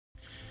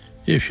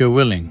If you're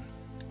willing,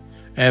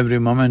 every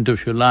moment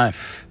of your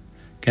life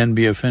can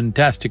be a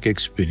fantastic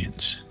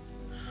experience.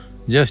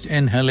 Just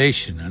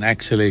inhalation and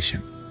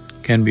exhalation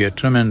can be a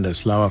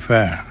tremendous love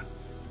affair.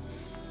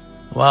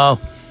 Well,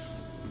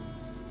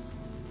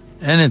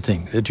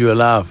 anything that you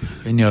allow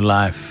in your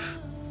life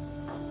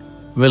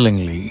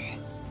willingly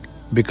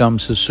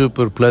becomes a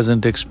super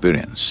pleasant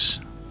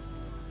experience.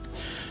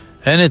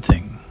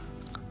 Anything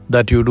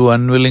that you do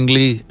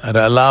unwillingly or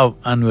allow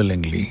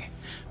unwillingly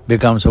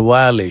becomes a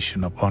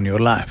violation upon your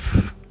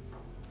life.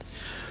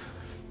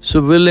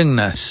 So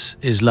willingness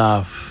is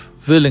love,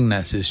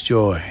 willingness is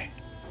joy,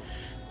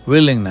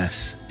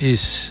 willingness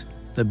is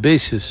the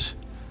basis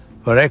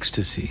for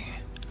ecstasy.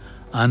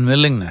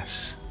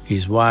 Unwillingness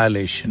is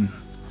violation.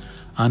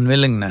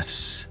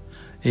 Unwillingness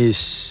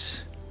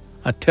is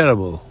a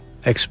terrible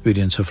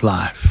experience of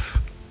life.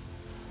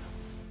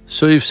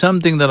 So if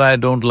something that I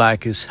don't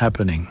like is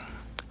happening,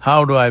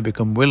 how do I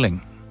become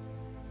willing?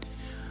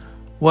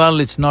 Well,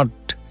 it's not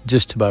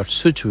just about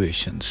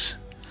situations.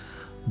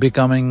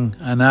 Becoming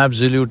an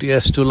absolute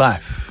yes to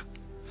life,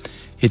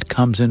 it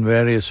comes in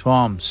various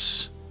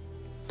forms.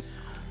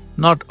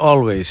 Not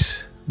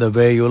always the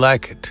way you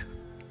like it.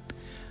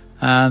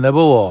 And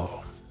above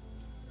all,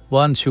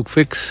 once you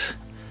fix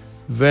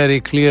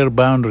very clear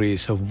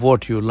boundaries of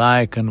what you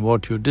like and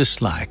what you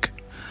dislike,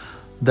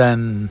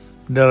 then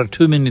there are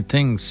too many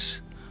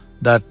things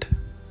that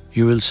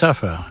you will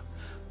suffer,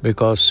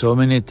 because so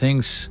many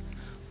things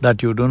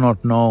that you do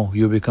not know,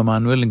 you become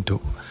unwilling to.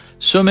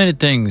 So many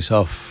things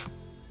of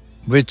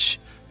which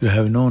you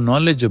have no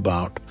knowledge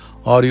about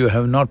or you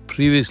have not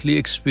previously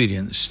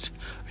experienced,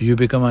 you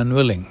become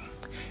unwilling.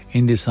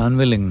 In this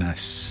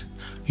unwillingness,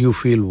 you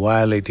feel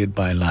violated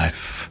by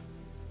life.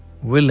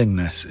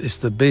 Willingness is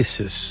the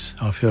basis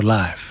of your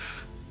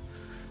life.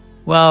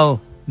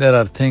 Well, there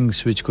are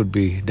things which could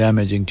be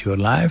damaging to your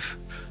life,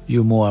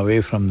 you move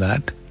away from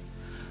that.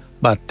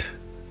 But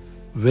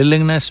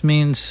willingness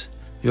means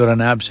you're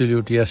an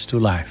absolute yes to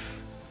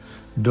life.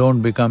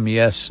 Don't become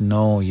yes,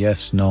 no.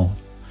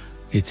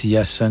 It's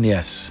yes and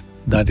yes.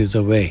 That is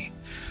the way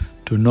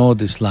to know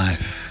this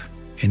life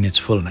in its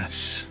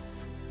fullness.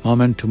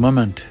 Moment to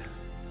moment,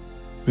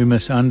 we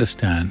must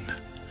understand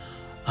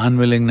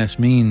unwillingness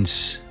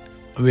means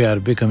we are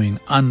becoming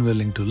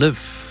unwilling to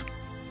live.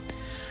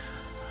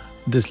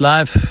 This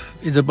life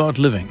is about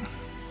living.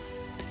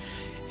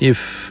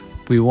 If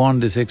we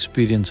want this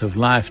experience of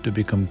life to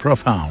become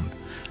profound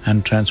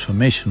and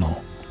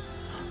transformational,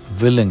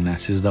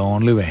 willingness is the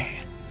only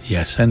way.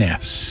 Yes and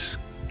yes.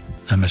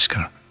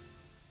 Namaskar.